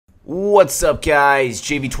What's up, guys?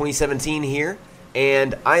 JV2017 here,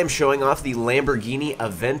 and I am showing off the Lamborghini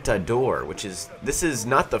Aventador, this is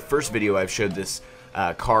not the first video I've showed this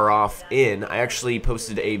car off in. I actually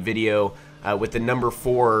posted a video with the number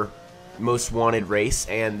 4 most wanted race,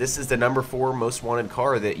 and this is the number 4 most wanted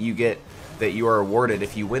car that you are awarded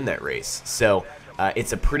if you win that race. So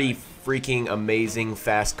it's a pretty freaking amazing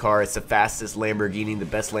fast car. It's the fastest Lamborghini, the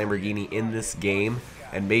best Lamborghini in this game,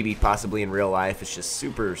 and maybe possibly in real life. It's just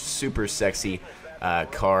super sexy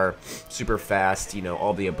car, super fast, you know,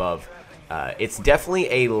 all the above. It's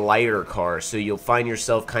definitely a lighter car, so you'll find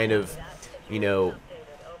yourself kind of, you know,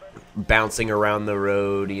 bouncing around the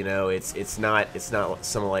road. You know, it's not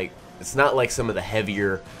like some of the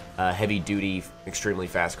heavier, heavy-duty, extremely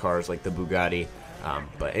fast cars like the Bugatti.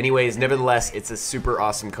 But anyways, nevertheless, it's a super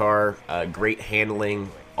awesome car. Great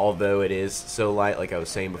handling, although it is so light, like I was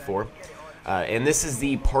saying before. And this is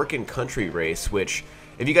the Park and Country race, which,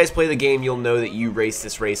 if you guys play the game, you'll know that you race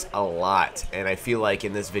this race a lot. And I feel like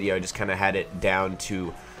in this video, I just kind of had it down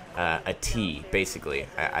to a T, basically.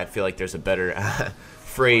 I feel like there's a better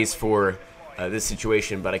phrase for this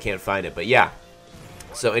situation, but I can't find it. But yeah.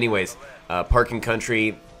 So anyways, Park and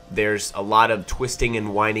Country, there's a lot of twisting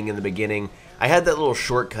and winding in the beginning. I had that little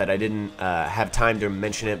shortcut. I didn't have time to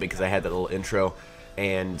mention it because I had that little intro.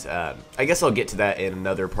 And I guess I'll get to that in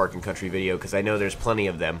another Park and Country video because I know there's plenty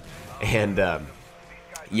of them. And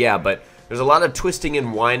yeah, but there's a lot of twisting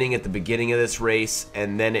and winding at the beginning of this race,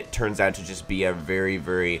 and then it turns out to just be a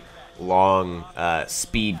very long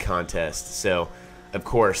speed contest. So, of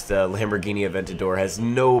course, the Lamborghini Aventador has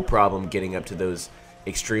no problem getting up to those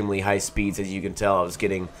extremely high speeds. As you can tell, I was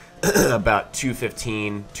getting about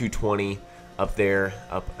 215, 220 up there,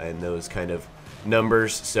 up in those kind of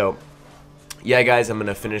numbers. So yeah, guys, I'm going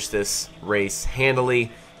to finish this race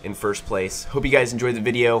handily in first place. Hope you guys enjoyed the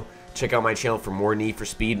video. Check out my channel for more Need for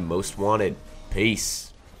Speed Most Wanted. Peace.